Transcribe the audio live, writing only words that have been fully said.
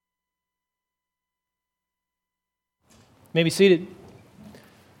may be seated.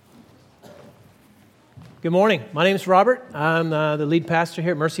 Good morning. My name is Robert. I'm the lead pastor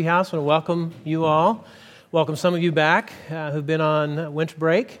here at Mercy House. I want to welcome you all. Welcome some of you back who've been on winter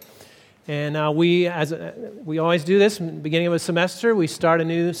break. And we always do this in the beginning of a semester. We start a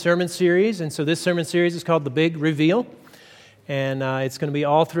new sermon series. And so this sermon series is called The Big Reveal. And it's going to be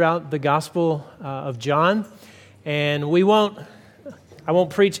all throughout the Gospel of John. And I won't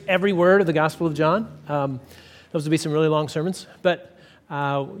preach every word of the Gospel of John. Those will be some really long sermons. But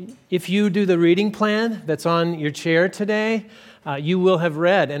if you do the reading plan that's on your chair today, you will have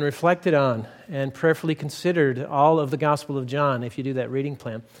read and reflected on and prayerfully considered all of the Gospel of John if you do that reading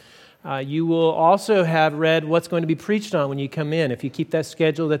plan. You will also have read what's going to be preached on when you come in. If you keep that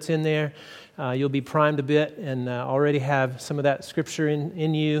schedule that's in there, you'll be primed a bit and already have some of that scripture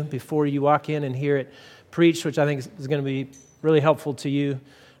in you before you walk in and hear it preached, which I think is going to be really helpful to you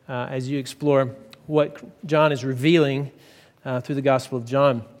as you explore what John is revealing through the Gospel of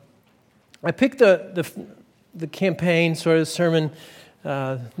John. I picked the campaign sort of sermon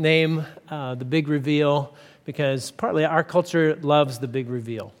name, The Big Reveal, because partly our culture loves the big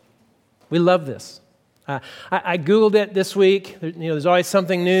reveal. We love this. I Googled it this week. There's always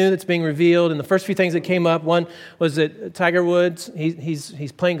something new that's being revealed, and the first few things that came up, one was that Tiger Woods,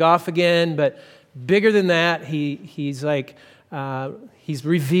 he's playing golf again, but bigger than that, he's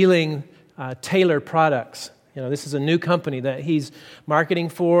revealing Taylor products. This is a new company that he's marketing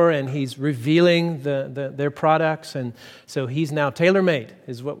for, and he's revealing their products, and so he's now TaylorMade,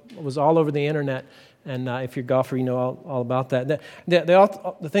 is what was all over the internet. And if you're a golfer, you know all about that.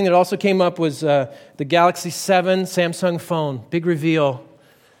 The thing that also came up was the Galaxy 7 Samsung phone. Big reveal.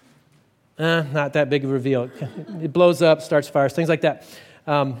 Not that big of a reveal. It blows up, starts fires, things like that.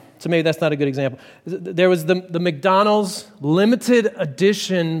 So maybe that's not a good example. There was the McDonald's limited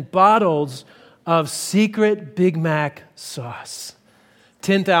edition bottles of secret Big Mac sauce.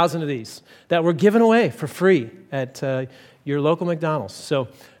 10,000 of these that were given away for free at your local McDonald's. So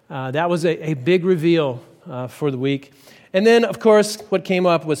that was a big reveal for the week. And then, of course, what came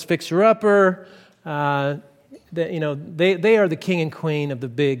up was Fixer Upper. They are the king and queen of the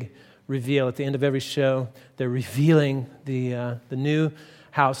big reveal. At the end of every show, they're revealing the new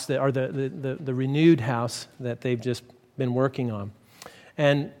house or the renewed house that they've just been working on.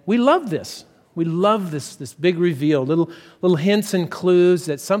 And we love this. We love this big reveal, little hints and clues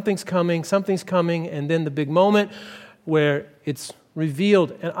that something's coming, and then the big moment where it's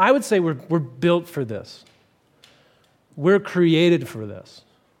revealed. And I would say we're built for this. We're created for this.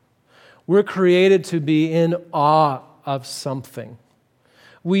 We're created to be in awe of something.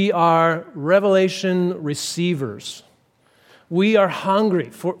 We are revelation receivers. We are hungry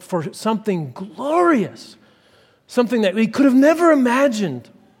for something glorious, something that we could have never imagined.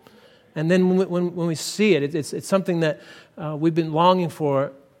 And then when we see it, it's something that we've been longing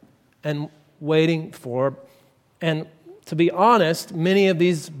for and waiting for. And to be honest, many of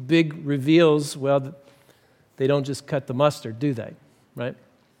these big reveals, well, they don't just cut the mustard, do they? Right?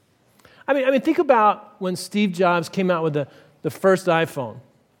 I mean, think about when Steve Jobs came out with the first iPhone.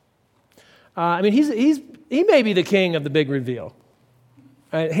 He may be the king of the big reveal.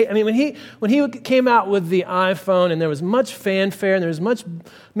 Right? When he came out with the iPhone, and there was much fanfare, and there was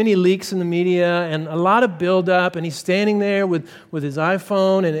many leaks in the media, and a lot of build-up, and he's standing there with his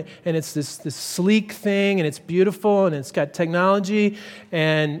iPhone, and it's this sleek thing, and it's beautiful, and it's got technology,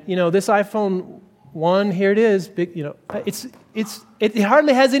 and this iPhone 1, here it is, big, it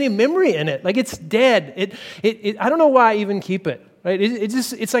hardly has any memory in it, like it's dead. I don't know why I even keep it. Right?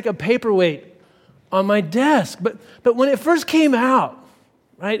 It's like a paperweight on my desk, but when it first came out.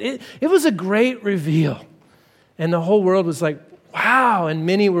 Right? It was a great reveal. And the whole world was like, wow. And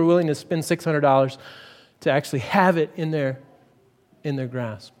many were willing to spend $600 to actually have it in their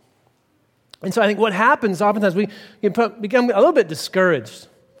grasp. And so I think what happens oftentimes, we become a little bit discouraged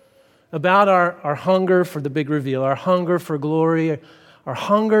about our hunger for the big reveal, our hunger for glory, our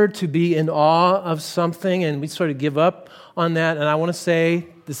hunger to be in awe of something, and we sort of give up on that. And I want to say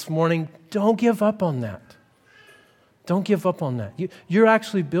this morning, don't give up on that. Don't give up on that. You're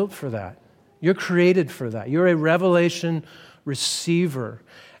actually built for that. You're created for that. You're a revelation receiver.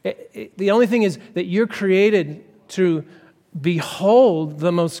 The only thing is that you're created to behold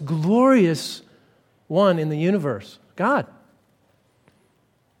the most glorious one in the universe, God.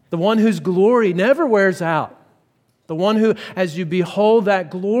 The one whose glory never wears out. The one who, as you behold that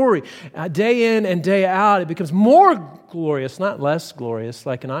glory, day in and day out, it becomes more glorious, not less glorious,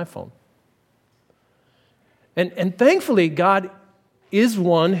 like an iPhone. And thankfully, God is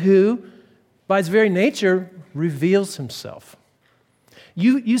one who, by his very nature, reveals himself.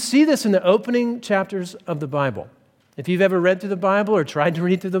 You see this in the opening chapters of the Bible. If you've ever read through the Bible or tried to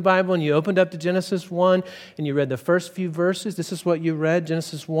read through the Bible and you opened up to Genesis 1 and you read the first few verses, this is what you read,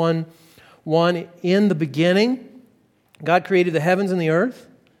 Genesis 1:1. In the beginning, God created the heavens and the earth.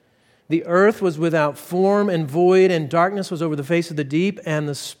 The earth was without form and void, and darkness was over the face of the deep, and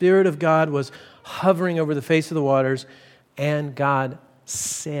the Spirit of God was hovering over the face of the waters. And God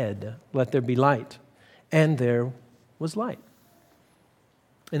said, "Let there be light." And there was light.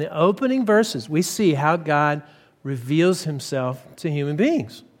 In the opening verses, we see how God reveals himself to human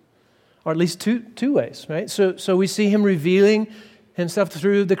beings, or at least two ways, right? So we see him revealing himself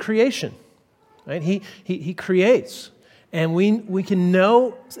through the creation, right? He creates, and we can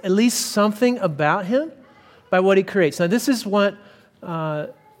know at least something about him by what he creates. Now, this is what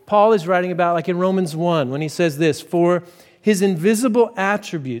Paul is writing about, like in Romans 1, when he says this: "For his invisible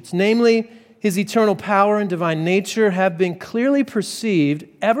attributes, namely his eternal power and divine nature, have been clearly perceived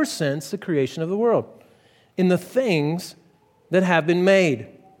ever since the creation of the world, in the things that have been made,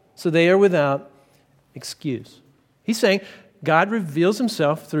 so they are without excuse." He's saying God reveals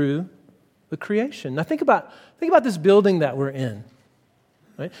himself through the creation. Now think about this building that we're in.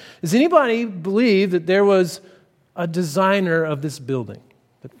 Right? Does anybody believe that there was a designer of this building?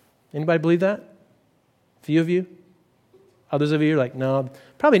 Anybody believe that? A few of you? Others of you are like, no,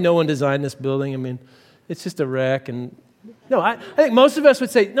 probably no one designed this building. I mean, it's just a wreck. And no, I think most of us would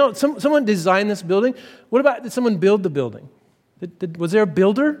say, no, someone designed this building. What about, did someone build the building? Was there a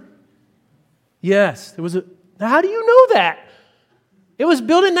builder? Yes, there was a. Now, how do you know that? It was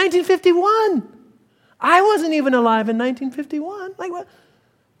built in 1951. I wasn't even alive in 1951. Like what?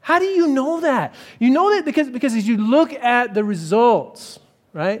 How do you know that? You know that because as you look at the results,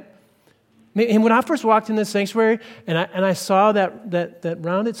 right? And when I first walked in this sanctuary and I saw that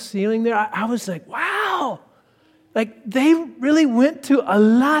rounded ceiling there, I was like, wow. Like they really went to a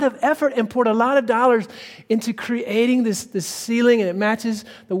lot of effort and poured a lot of dollars into creating this ceiling, and it matches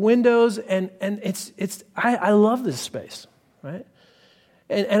the windows, and I love this space, right?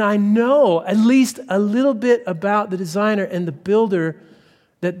 And I know at least a little bit about the designer and the builder,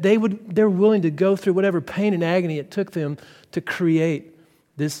 that they're willing to go through whatever pain and agony it took them to create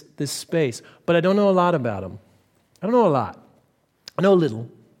this space. But I don't know a lot about them. I don't know a lot. I know a little.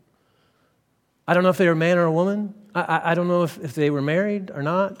 I don't know if they were a man or a woman. I don't know if they were married or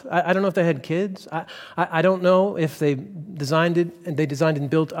not. I don't know if they had kids. I don't know if they designed it and they designed and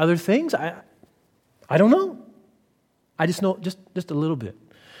built other things. I don't know. I just know just a little bit.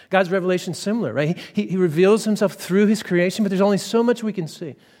 God's revelation is similar, right? He reveals himself through his creation, but there's only so much we can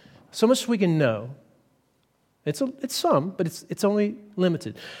see, so much we can know. It's some, but it's only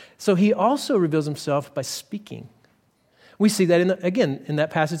limited. So he also reveals himself by speaking. We see that in that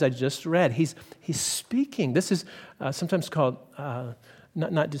passage I just read. He's speaking. This is sometimes called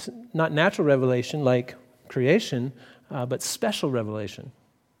not natural revelation like creation, but special revelation.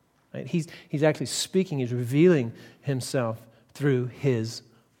 Right? He's actually speaking. He's revealing himself through his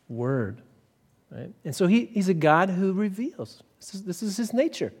word. Right? And so he's a God who reveals. This is his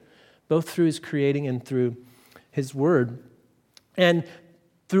nature, both through his creating and through his word. And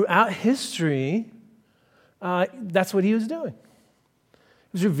throughout history, that's what he was doing.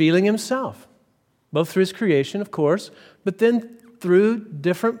 He was revealing himself, both through his creation, of course, but then through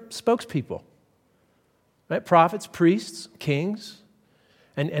different spokespeople, right? Prophets, priests, kings,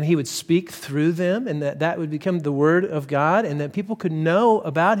 and he would speak through them, and that would become the word of God, and that people could know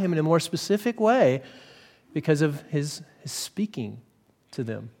about him in a more specific way because of his speaking to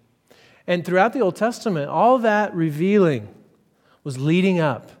them. And throughout the Old Testament, all that revealing was leading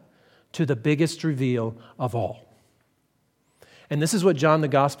up to the biggest reveal of all. And this is what John, the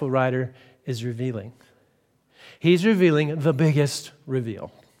gospel writer, is revealing. He's revealing the biggest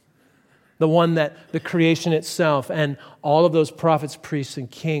reveal. The one that the creation itself and all of those prophets, priests, and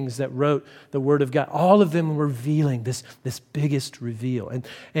kings that wrote the Word of God, all of them were revealing this biggest reveal.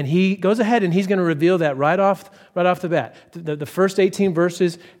 And he goes ahead and he's going to reveal that right off the bat. The first 18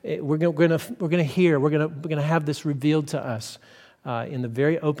 verses, we're going to have this revealed to us in the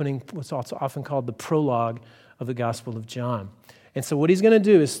very opening, what's also often called the prologue of the Gospel of John. And so what he's going to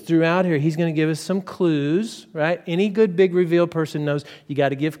do is throughout here, he's going to give us some clues, right? Any good big reveal person knows you got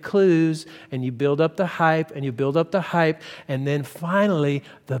to give clues, and you build up the hype, and you build up the hype, and then finally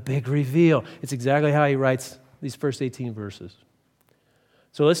the big reveal. It's exactly how he writes these first 18 verses.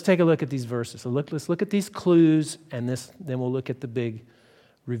 So let's take a look at these verses. So let's look at these clues, and then we'll look at the big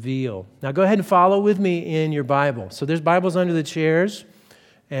reveal. Now go ahead and follow with me in your Bible. So there's Bibles under the chairs,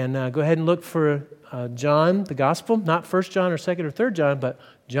 and go ahead and look for John, the Gospel, not 1 John or 2nd or 3rd John, but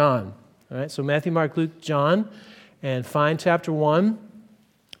John. All right, so Matthew, Mark, Luke, John, and find chapter 1.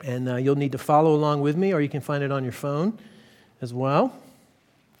 And you'll need to follow along with me, or you can find it on your phone as well.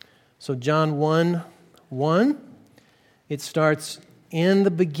 So John 1:1, it starts, "In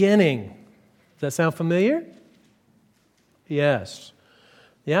the beginning." Does that sound familiar? Yes.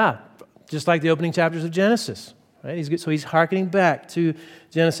 Yeah, just like the opening chapters of Genesis. Right? He's hearkening back to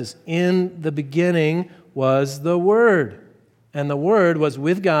Genesis. "In the beginning was the Word, and the Word was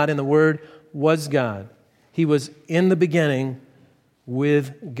with God, and the Word was God. He was in the beginning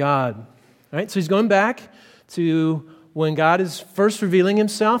with God." All right, so he's going back to when God is first revealing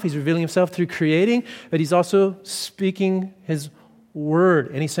himself. He's revealing himself through creating, but he's also speaking his Word.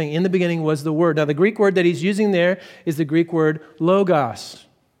 And he's saying, in the beginning was the Word. Now, the Greek word that he's using there is the Greek word logos.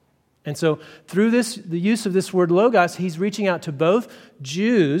 And so through the use of this word logos, he's reaching out to both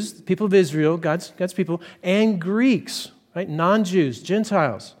Jews, the people of Israel, God's people, and Greeks, right? Non-Jews,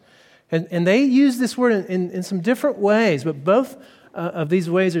 Gentiles. And they use this word in some different ways, but both of these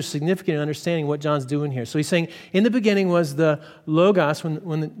ways are significant in understanding what John's doing here. So he's saying, in the beginning was the logos.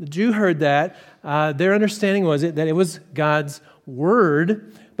 When the Jew heard that, their understanding was that it was God's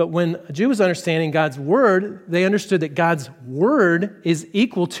Word. But when a Jew was understanding God's Word, they understood that God's Word is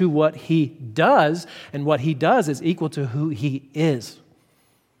equal to what He does, and what He does is equal to who He is.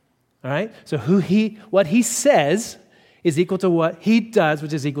 All right? So what He says is equal to what He does,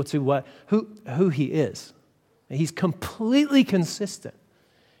 which is equal to who He is. He's completely consistent.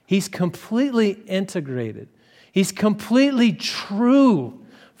 He's completely integrated. He's completely true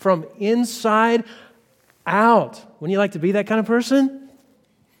from inside out. Wouldn't you like to be that kind of person?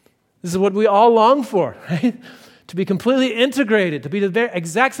 This is what we all long for, right? To be completely integrated, to be the very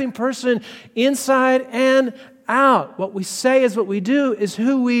exact same person inside and out. What we say is what we do is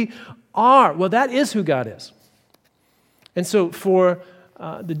who we are. Well, that is who God is. And so for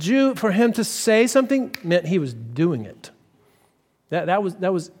the Jew, for him to say something meant he was doing it.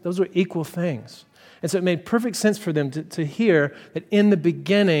 Those were equal things. And so it made perfect sense for them to hear that in the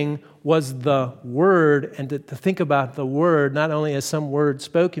beginning was the Word, and to think about the Word not only as some word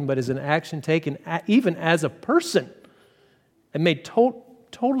spoken, but as an action taken, even as a person. It made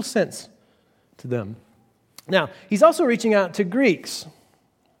total sense to them. Now, he's also reaching out to Greeks,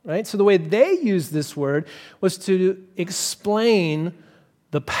 right? So the way they used this word was to explain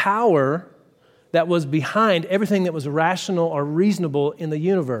the power that was behind everything that was rational or reasonable in the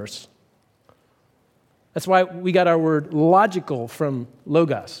universe. That's why we got our word logical from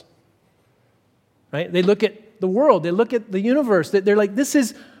logos. Right? They look at the world, they look at the universe, they're like, this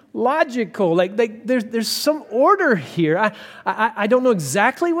is logical. Like there's some order here. I don't know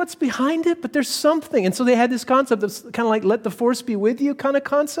exactly what's behind it, but there's something. And so they had this concept of kind of like let the force be with you kind of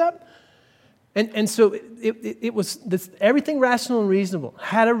concept. And so it was this, everything rational and reasonable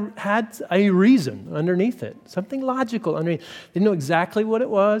had a reason underneath it, something logical underneath. They didn't know exactly what it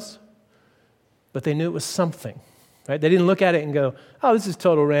was, but they knew it was something. Right? They didn't look at it and go, "Oh, this is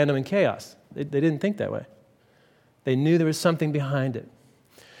total random and chaos." They didn't think that way. They knew there was something behind it.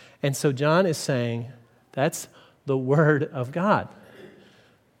 And so John is saying, that's the Word of God.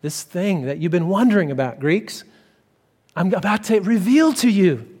 This thing that you've been wondering about, Greeks, I'm about to reveal to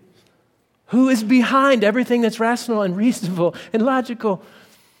you who is behind everything that's rational and reasonable and logical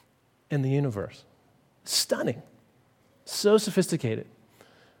in the universe. Stunning. So sophisticated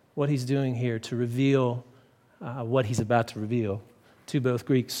what he's doing here to reveal what he's about to reveal to both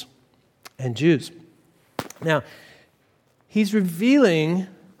Greeks and Jews. Now, he's revealing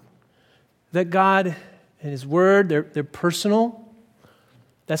that God and His Word, they're personal.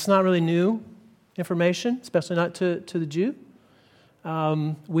 That's not really new information, especially not to the Jew.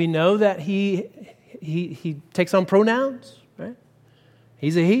 We know that he takes on pronouns, right?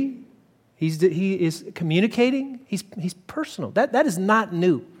 He's a he. He is communicating. He's personal. That is not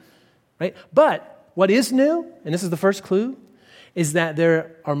new, right? But what is new, and this is the first clue, is that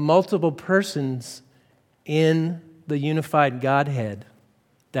there are multiple persons in the unified Godhead.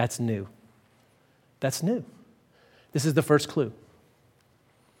 That's new. That's new. This is the first clue.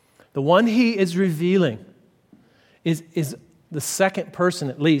 The one he is revealing is the second person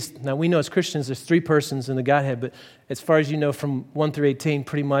at least. Now we know as Christians there's three persons in the Godhead, but as far as you know from 1 through 18,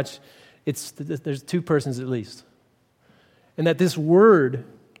 pretty much there's two persons at least. And that this Word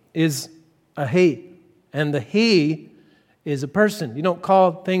is a he, and the he is a person. You don't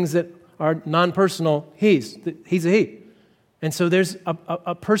call things that are non-personal he's. He's a he. And so there's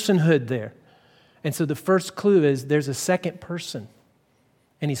a personhood there. And so the first clue is there's a second person,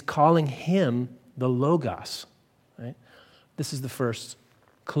 and he's calling him the Logos. Right? This is the first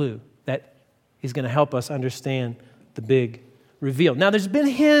clue that is going to help us understand the big reveal. Now, there's been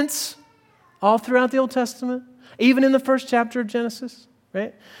hints all throughout the Old Testament, even in the first chapter of Genesis,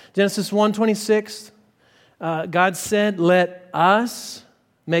 right? Genesis 1:26, God said, let us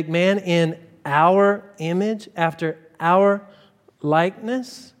make man in our image, after our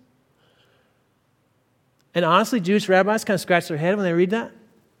likeness. And honestly, Jewish rabbis kind of scratch their head when they read that.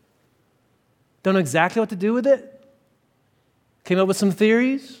 Don't know exactly what to do with it. Came up with some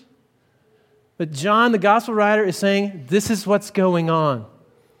theories. But John, the gospel writer, is saying this is what's going on.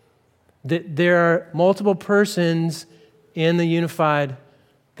 That there are multiple persons in the unified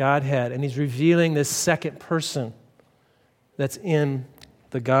Godhead. And he's revealing this second person that's in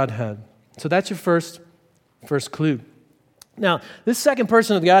the Godhead. So that's your first clue. Now, this second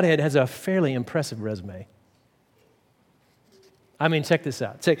person of the Godhead has a fairly impressive resume. I mean, check this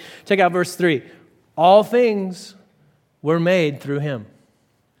out. Check out verse 3. All things were made through him.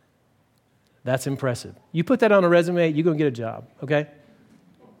 That's impressive. You put that on a resume, you're going to get a job, okay?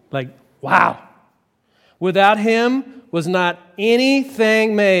 Like, wow. Without him was not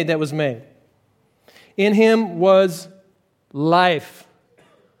anything made that was made. In him was life.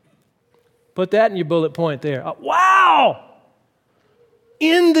 Put that in your bullet point there. Wow!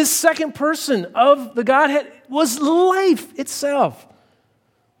 In this second person of the Godhead was life itself.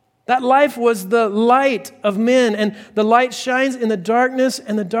 That life was the light of men, and the light shines in the darkness,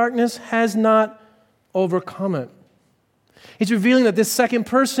 and the darkness has not overcome it. He's revealing that this second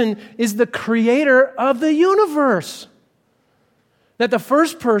person is the creator of the universe. That the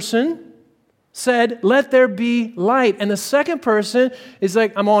first person said, let there be light, and the second person is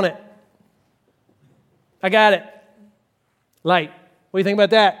like, I'm on it. I got it. Light. What do you think about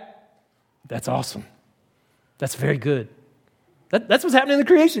that? That's awesome. That's very good. That's what's happening in the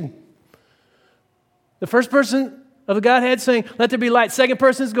creation. The first person of the Godhead saying, let there be light. Second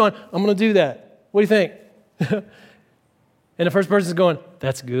person is going, I'm going to do that. What do you think? And the first person is going,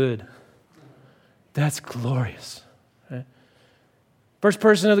 that's good. That's glorious. Right? First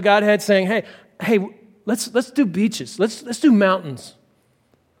person of the Godhead saying, hey, let's do beaches. Let's do mountains.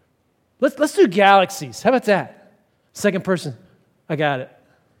 Let's do galaxies. How about that? Second person, I got it.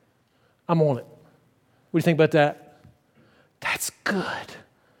 I'm on it. What do you think about that? That's good.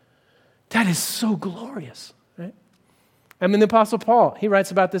 That is so glorious, right? I mean, the Apostle Paul, he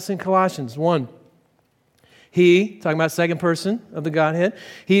writes about this in Colossians 1. He, talking about second person of the Godhead,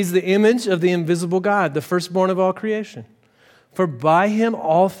 he's the image of the invisible God, the firstborn of all creation. For by him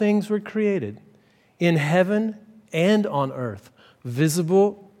all things were created, in heaven and on earth,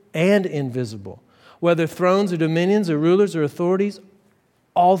 visible and invisible. Whether thrones or dominions or rulers or authorities,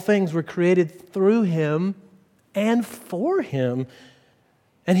 all things were created through him and for him.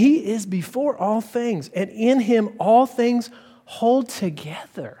 And he is before all things, and in him all things hold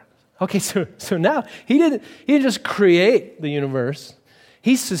together. Okay, so now he didn't just create the universe.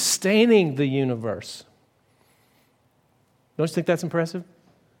 He's sustaining the universe. Don't you think that's impressive?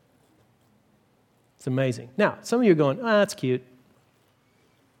 It's amazing. Now, some of you are going, that's cute.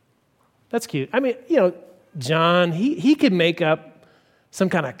 That's cute. I mean, John, he could make up some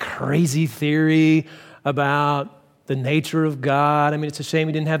kind of crazy theory about the nature of God. I mean, it's a shame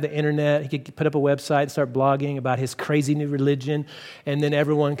he didn't have the internet. He could put up a website and start blogging about his crazy new religion, and then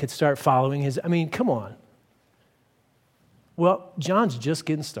everyone could start following his. I mean, come on. Well, John's just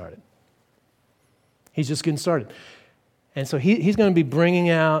getting started. He's just getting started. And so he's going to be bringing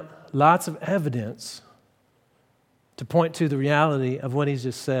out lots of evidence to point to the reality of what he's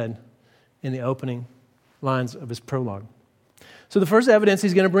just said in the opening lines of his prologue. So the first evidence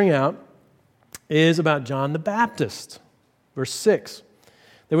he's going to bring out is about John the Baptist. Verse 6.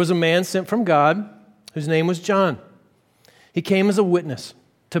 There was a man sent from God whose name was John. He came as a witness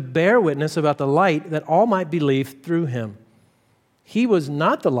to bear witness about the light that all might believe through him. He was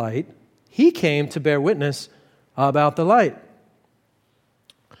not the light. He came to bear witness about the light.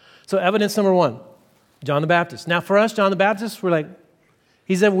 So evidence number one, John the Baptist. Now for us, John the Baptist, we're like,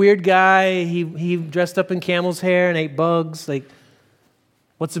 he's a weird guy. He dressed up in camel's hair and ate bugs. Like,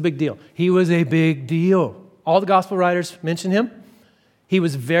 what's the big deal? He was a big deal. All the gospel writers mention him. He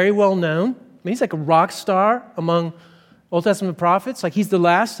was very well known. I mean, he's like a rock star among Old Testament prophets. Like, he's the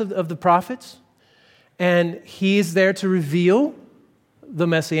last of the prophets. And he is there to reveal the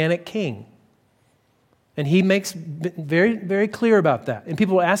Messianic king. And he makes very, very clear about that. And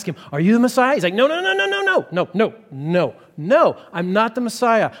people will ask him, are you the Messiah? He's like, no, I'm not the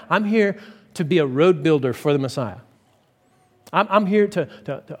Messiah. I'm here to be a road builder for the Messiah. I'm here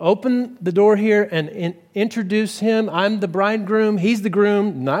to open the door here and introduce him. I'm the bridegroom. He's the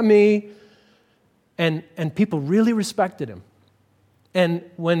groom, not me. And people really respected him. And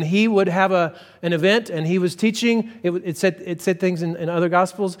when he would have an event and he was teaching, it said things in other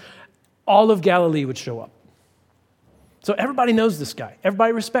Gospels, all of Galilee would show up. So everybody knows this guy.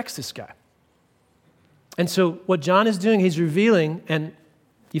 Everybody respects this guy. And so what John is doing, he's revealing, and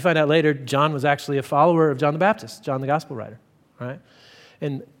you find out later, John was actually a follower of John the Baptist, John the gospel writer, right?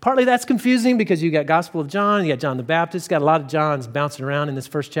 And partly that's confusing because you got Gospel of John, you got John the Baptist, got a lot of Johns bouncing around in this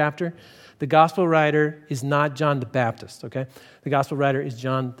first chapter. The gospel writer is not John the Baptist, okay? The gospel writer is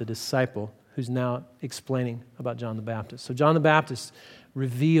John the disciple who's now explaining about John the Baptist. So John the Baptist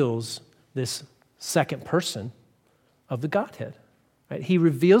reveals this second person of the Godhead, right? He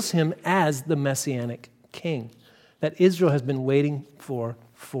reveals him as the Messianic king that Israel has been waiting for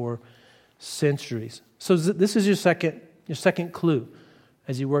centuries. So this is your second clue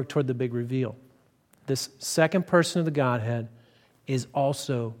as you work toward the big reveal. This second person of the Godhead is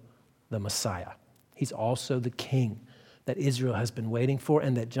also the Messiah. He's also the king that Israel has been waiting for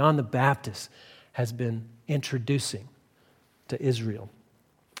and that John the Baptist has been introducing to Israel.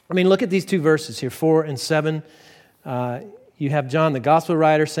 I mean, look at these two verses here, 4 and 7. You have John, the gospel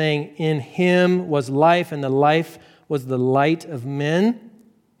writer, saying, "In him was life, and the life was the light of men."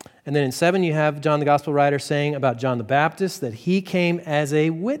 And then in 7, you have John, the gospel writer, saying about John the Baptist that he came as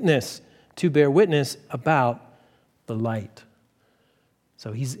a witness to bear witness about the light.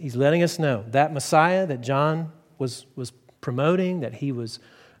 So he's letting us know that Messiah that John was promoting, that he was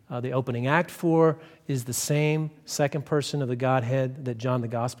the opening act for, is the same second person of the Godhead that John, the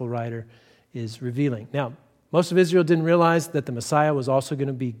gospel writer, is revealing. Now, most of Israel didn't realize that the Messiah was also going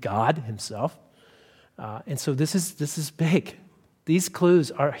to be God himself. And so this is big. These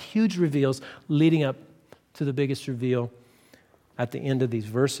clues are huge reveals leading up to the biggest reveal at the end of these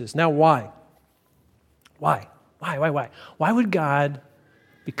verses. Now, why? Why? Why would God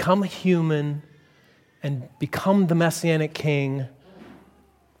become a human and become the Messianic king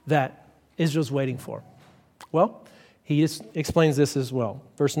that Israel's waiting for? Well, he explains this as well.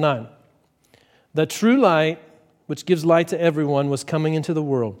 Verse 9. "The true light, which gives light to everyone, was coming into the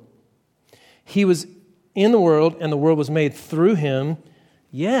world. He was in the world, and the world was made through him,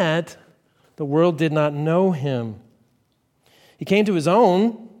 yet the world did not know him. He came to his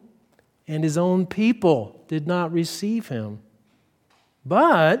own, and his own people did not receive him.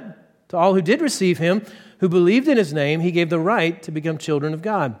 But to all who did receive him, who believed in his name, he gave the right to become children of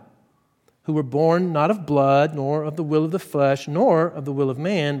God, who were born not of blood, nor of the will of the flesh, nor of the will of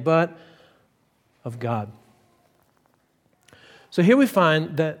man, but of God." So here we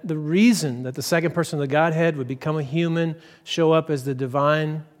find that the reason that the second person of the Godhead would become a human, show up as the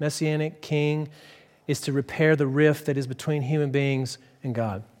divine Messianic king, is to repair the rift that is between human beings and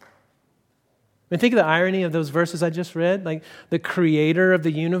God. I mean, think of the irony of those verses I just read. Like the creator of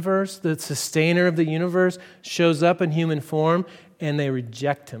the universe, the sustainer of the universe, shows up in human form and they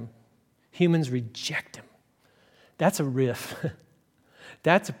reject him. Humans reject him. That's a rift.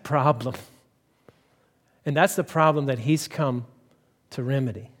 That's a problem. And that's the problem that he's come to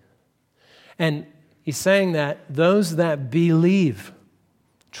remedy. And he's saying that those that believe,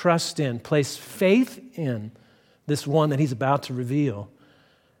 trust in, place faith in this one that he's about to reveal,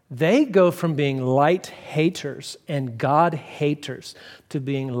 they go from being light haters and God haters to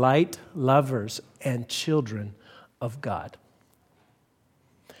being light lovers and children of God.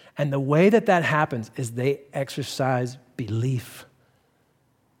 And the way that happens is they exercise belief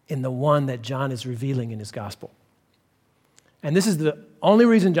in the one that John is revealing in his gospel. And this is the only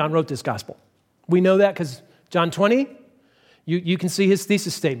reason John wrote this gospel. We know that because John 20, you can see his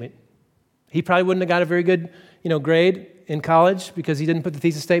thesis statement. He probably wouldn't have got a very good, grade in college because he didn't put the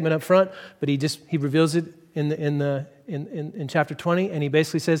thesis statement up front, but he reveals it in chapter 20, and he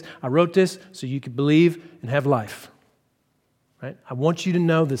basically says, "I wrote this so you could believe and have life." Right? I want you to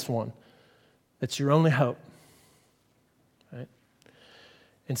know this one. That's your only hope. Right?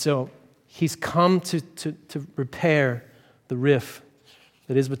 And so he's come to repair the rift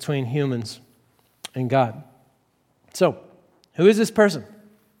that is between humans and God. So, who is this person?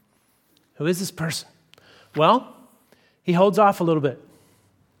 Who is this person? Well, he holds off a little bit.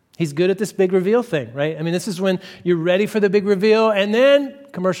 He's good at this big reveal thing, right? I mean, this is when you're ready for the big reveal and then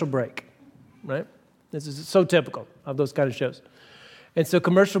commercial break, right? This is so typical of those kind of shows. And so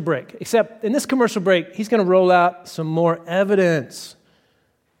commercial break. Except in this commercial break, he's going to roll out some more evidence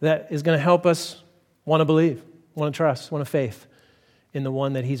that is going to help us want to believe, want to trust, want to faith in the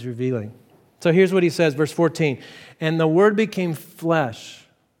one that he's revealing. So here's what he says, verse 14. "And the Word became flesh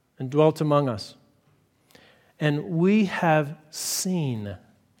and dwelt among us. And we have seen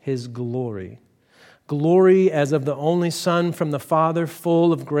his glory. Glory as of the only Son from the Father,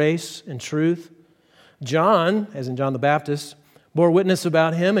 full of grace and truth. John," as in John the Baptist, "bore witness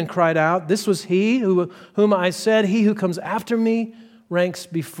about him and cried out, 'This was he whom I said, he who comes after me ranks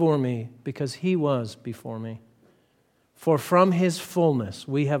before me, because he was before me.' For from his fullness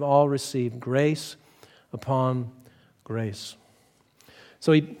we have all received grace upon grace.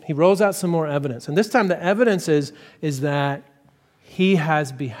 So he rolls out some more evidence. And this time the evidence is that he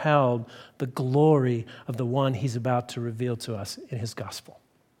has beheld the glory of the one he's about to reveal to us in his gospel.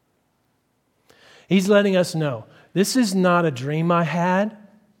 He's letting us know, this is not a dream I had.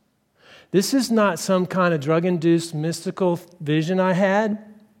 This is not some kind of drug-induced mystical vision I had.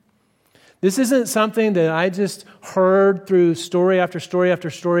 This isn't something that I just heard through story after story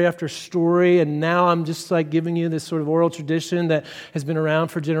after story after story, and now I'm just like giving you this sort of oral tradition that has been around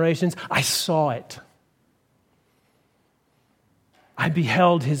for generations. I saw it. I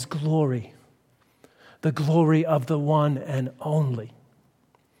beheld his glory, the glory of the one and only.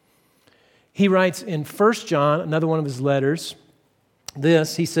 He writes in 1 John, another one of his letters,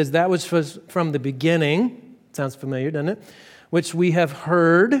 he says, that was from the beginning. Sounds familiar, doesn't it? Which we have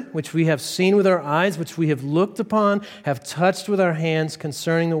heard, which we have seen with our eyes, which we have looked upon, have touched with our hands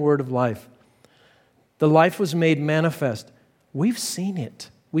concerning the word of life. The life was made manifest. We've seen it.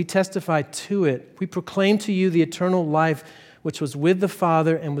 We testify to it. We proclaim to you the eternal life which was with the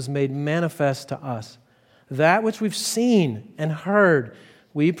Father and was made manifest to us. That which we've seen and heard,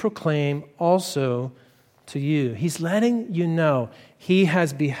 we proclaim also to you. He's letting you know he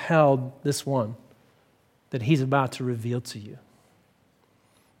has beheld this one that he's about to reveal to you.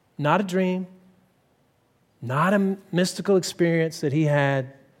 Not a dream, not a mystical experience that he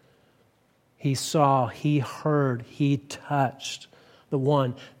had. He saw, he heard, he touched the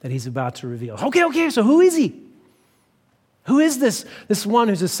one that he's about to reveal. Okay, so who is he? Who is this one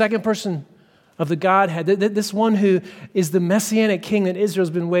who's the second person of the Godhead, this one who is the Messianic king that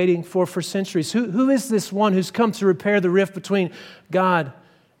Israel's been waiting for centuries? Who is this one who's come to repair the rift between God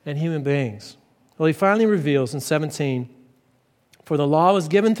and human beings? Well, he finally reveals in 17, for the law was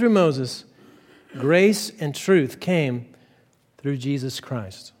given through Moses, grace and truth came through Jesus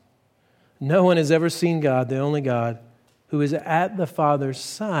Christ. No one has ever seen God, the only God, who is at the Father's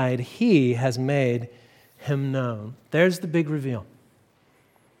side. He has made him known. There's the big reveal.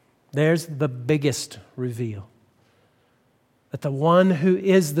 There's the biggest reveal. That the one who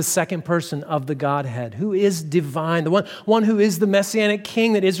is the second person of the Godhead, who is divine, the one who is the Messianic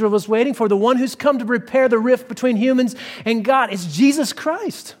king that Israel was waiting for, the one who's come to repair the rift between humans and God, is Jesus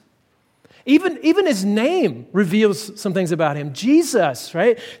Christ. Even his name reveals some things about him. Jesus,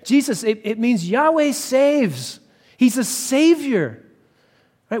 right? Jesus, it means Yahweh saves. He's a savior.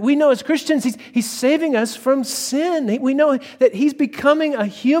 Right? We know as Christians, he's saving us from sin. We know that he's becoming a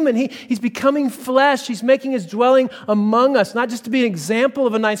human. He's becoming flesh. He's making his dwelling among us, not just to be an example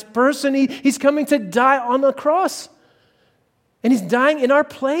of a nice person. He's coming to die on the cross. And he's dying in our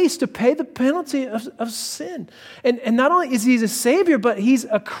place to pay the penalty of sin. And not only is he a Savior, but he's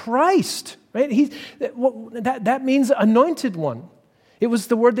a Christ. Right? That means anointed one. It was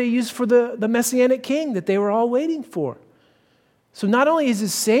the word they used for the Messianic king that they were all waiting for. So not only is he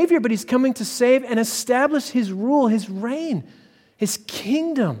Savior, but he's coming to save and establish his rule, his reign. His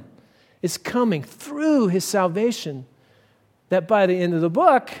kingdom is coming through his salvation. That by the end of the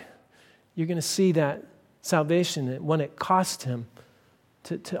book, you're going to see that salvation, when it cost him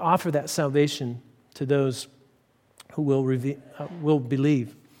to offer that salvation to those who will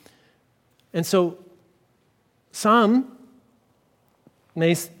believe. And so some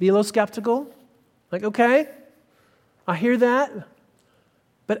may be a little skeptical, like, okay, I hear that,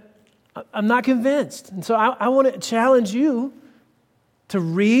 but I'm not convinced. And so I want to challenge you to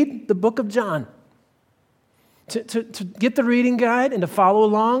read the book of John, to get the reading guide and to follow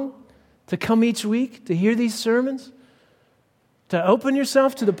along, to come each week to hear these sermons, to open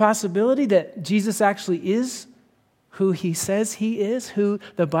yourself to the possibility that Jesus actually is who he says he is, who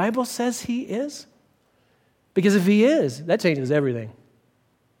the Bible says he is. Because if he is, that changes everything.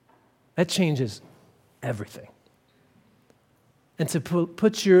 That changes everything. And to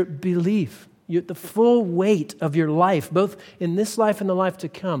put your belief, the full weight of your life, both in this life and the life to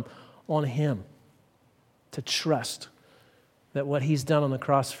come, on him. To trust that what he's done on the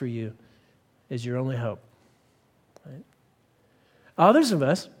cross for you is your only hope. Right? Others of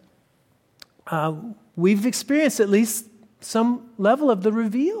us, we've experienced at least some level of the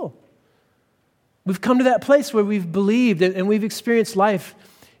reveal. We've come to that place where we've believed and we've experienced life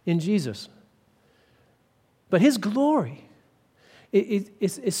in Jesus. But his glory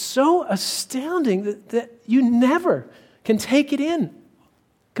is so astounding that you never can take it in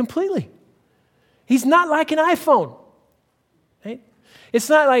completely. He's not like an iPhone. Right? It's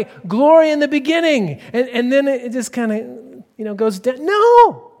not like glory in the beginning and then it just kind of goes down.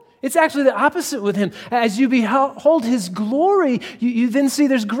 No! It's actually the opposite with him. As you behold his glory, you then see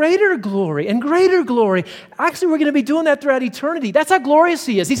there's greater glory and greater glory. Actually, we're going to be doing that throughout eternity. That's how glorious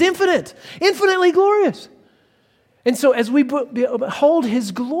he is. He's infinite, infinitely glorious. And so as we behold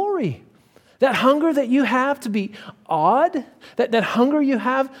his glory, that hunger that you have to be awed, that hunger you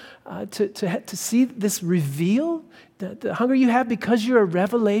have to see this reveal, the hunger you have because you're a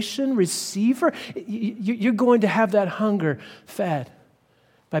revelation receiver, you're going to have that hunger fed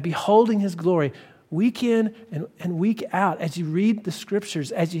by beholding his glory week in and week out, as you read the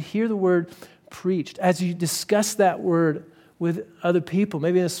scriptures, as you hear the word preached, as you discuss that word with other people,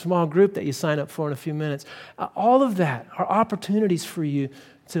 maybe in a small group that you sign up for in a few minutes. All of that are opportunities for you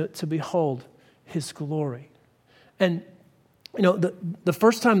to behold his glory. And, the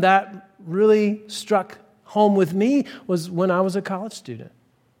first time that really struck home with me was when I was a college student.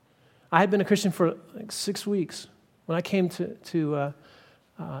 I had been a Christian for like 6 weeks. When I came to the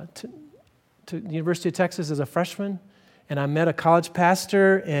University of Texas as a freshman, and I met a college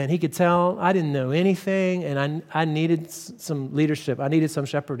pastor, and he could tell I didn't know anything, and I needed some leadership. I needed some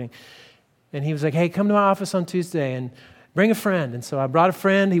shepherding. And he was like, hey, come to my office on Tuesday and bring a friend. And so I brought a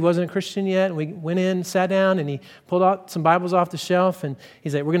friend. He wasn't a Christian yet, and we went in, sat down, and he pulled out some Bibles off the shelf, and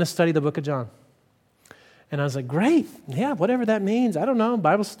he's like, we're going to study the book of John. And I was like, great. Yeah, whatever that means. I don't know.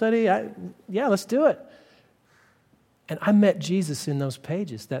 Bible study. Yeah, let's do it. And I met Jesus in those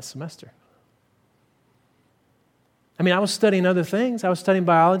pages that semester. I mean, I was studying other things. I was studying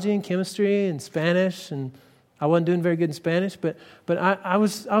biology and chemistry and Spanish, and I wasn't doing very good in Spanish, but I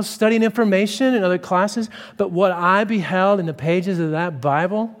was studying information in other classes. But what I beheld in the pages of that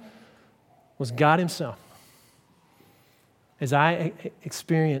Bible was God himself. As I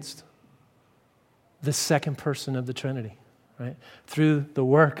experienced the second person of the Trinity, right? Through the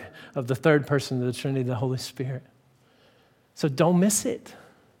work of the third person of the Trinity, the Holy Spirit. So don't miss it.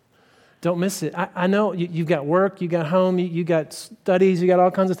 Don't miss it. I know you've got work, you got home, you got studies, you got all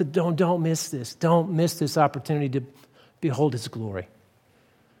kinds of stuff. Don't miss this. Don't miss this opportunity to behold his glory.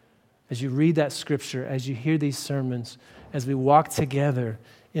 As you read that scripture, as you hear these sermons, as we walk together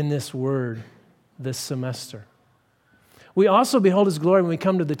in this word this semester. We also behold his glory when we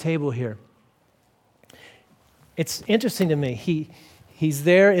come to the table here. It's interesting to me. He's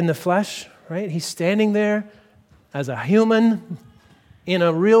there in the flesh, right? He's standing there as a human in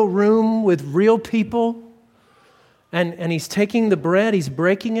a real room with real people, and he's taking the bread, he's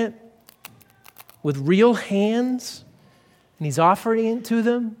breaking it with real hands, and he's offering it to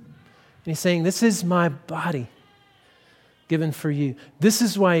them, and he's saying, this is my body given for you. This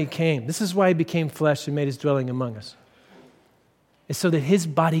is why he came. This is why he became flesh and made his dwelling among us. It's so that his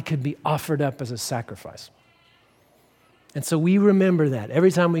body could be offered up as a sacrifice. And so we remember that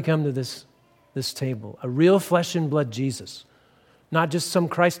every time we come to this table, a real flesh and blood Jesus. Not just some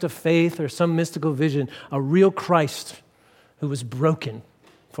Christ of faith or some mystical vision, a real Christ who was broken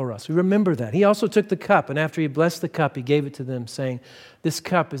for us. We remember that. He also took the cup, and after he blessed the cup, he gave it to them, saying, this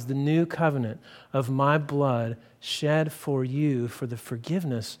cup is the new covenant of my blood shed for you for the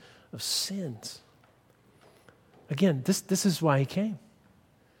forgiveness of sins. Again, this is why he came.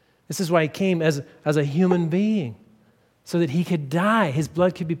 This is why he came as a human being, so that he could die. His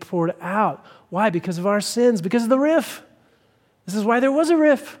blood could be poured out. Why? Because of our sins, because of the riff. This is why there was a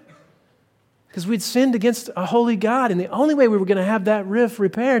riff. Because we'd sinned against a holy God, and the only way we were going to have that riff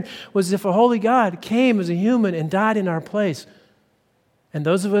repaired was if a holy God came as a human and died in our place. And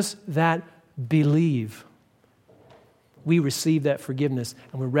those of us that believe, we receive that forgiveness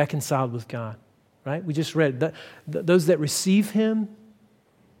and we're reconciled with God, right? We just read that those that receive him,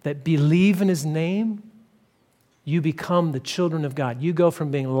 that believe in his name, you become the children of God. You go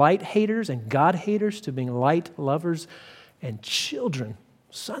from being light haters and God haters to being light lovers and children,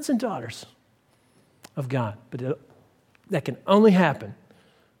 sons and daughters of God. But that can only happen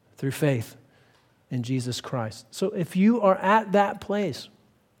through faith in Jesus Christ. So if you are at that place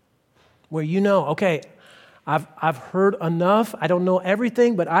where you know, okay, I've heard enough. I don't know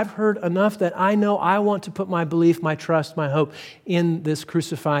everything, but I've heard enough that I know I want to put my belief, my trust, my hope in this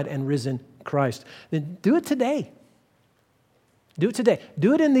crucified and risen Christ. Then do it today. Do it today.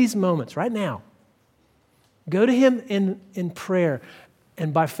 Do it in these moments, right now. Go to him in prayer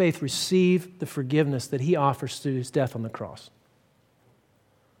and by faith receive the forgiveness that he offers through his death on the cross.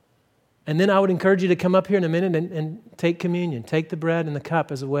 And then I would encourage you to come up here in a minute and take communion. Take the bread and the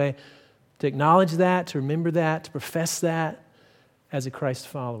cup as a way to acknowledge that, to remember that, to profess that as a Christ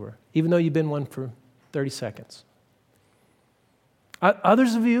follower, even though you've been one for 30 seconds.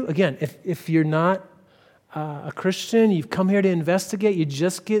 Others of you, again, if you're not a Christian, you've come here to investigate, you're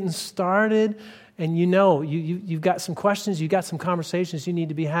just getting started, and you've got some questions, you've got some conversations you need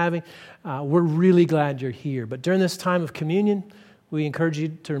to be having, we're really glad you're here. But during this time of communion, we encourage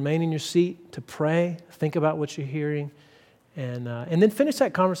you to remain in your seat, to pray, think about what you're hearing, and then finish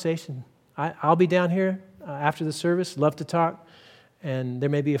that conversation. I'll be down here after the service, love to talk, and there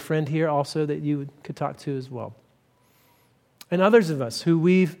may be a friend here also that you could talk to as well. And others of us who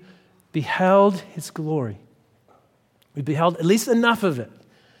we've beheld His glory. We've beheld at least enough of it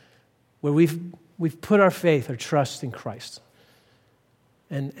where we've put our faith, our trust in Christ.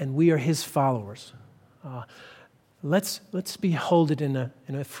 And we are His followers. Let's behold it in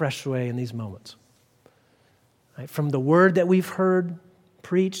a fresh way in these moments. Right? From the word that we've heard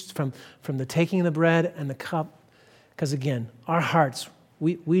preached, from the taking of the bread and the cup, because again, our hearts,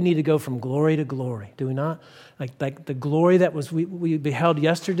 we need to go from glory to glory, do we not? Like the glory that we beheld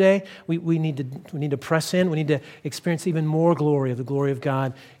yesterday, we need to press in. We need to experience even more glory of the glory of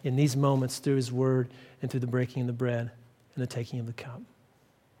God in these moments through His Word and through the breaking of the bread and the taking of the cup.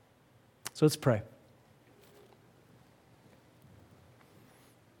 So let's pray.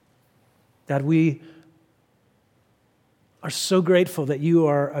 God, we are so grateful that You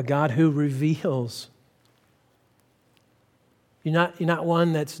are a God who reveals. You're not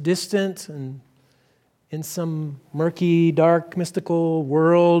one that's distant and in some murky, dark, mystical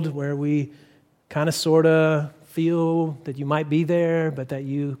world where we kind of, sort of feel that You might be there, but that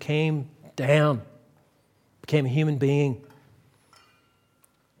You came down, became a human being.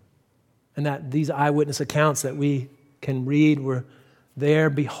 And that these eyewitness accounts that we can read were there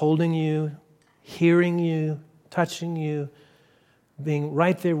beholding You, hearing You, touching You, being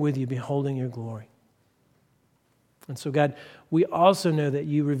right there with You, beholding Your glory. And so, God, we also know that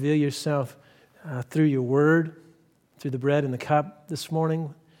You reveal Yourself through Your Word, through the bread and the cup this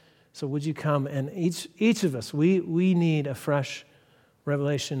morning. So would You come, and each of us, we need a fresh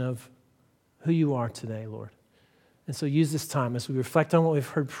revelation of who You are today, Lord. And so use this time as we reflect on what we've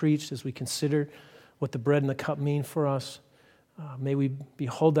heard preached, as we consider what the bread and the cup mean for us. May we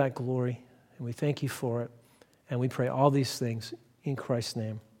behold that glory, and we thank You for it. And we pray all these things in Christ's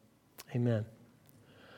name. Amen.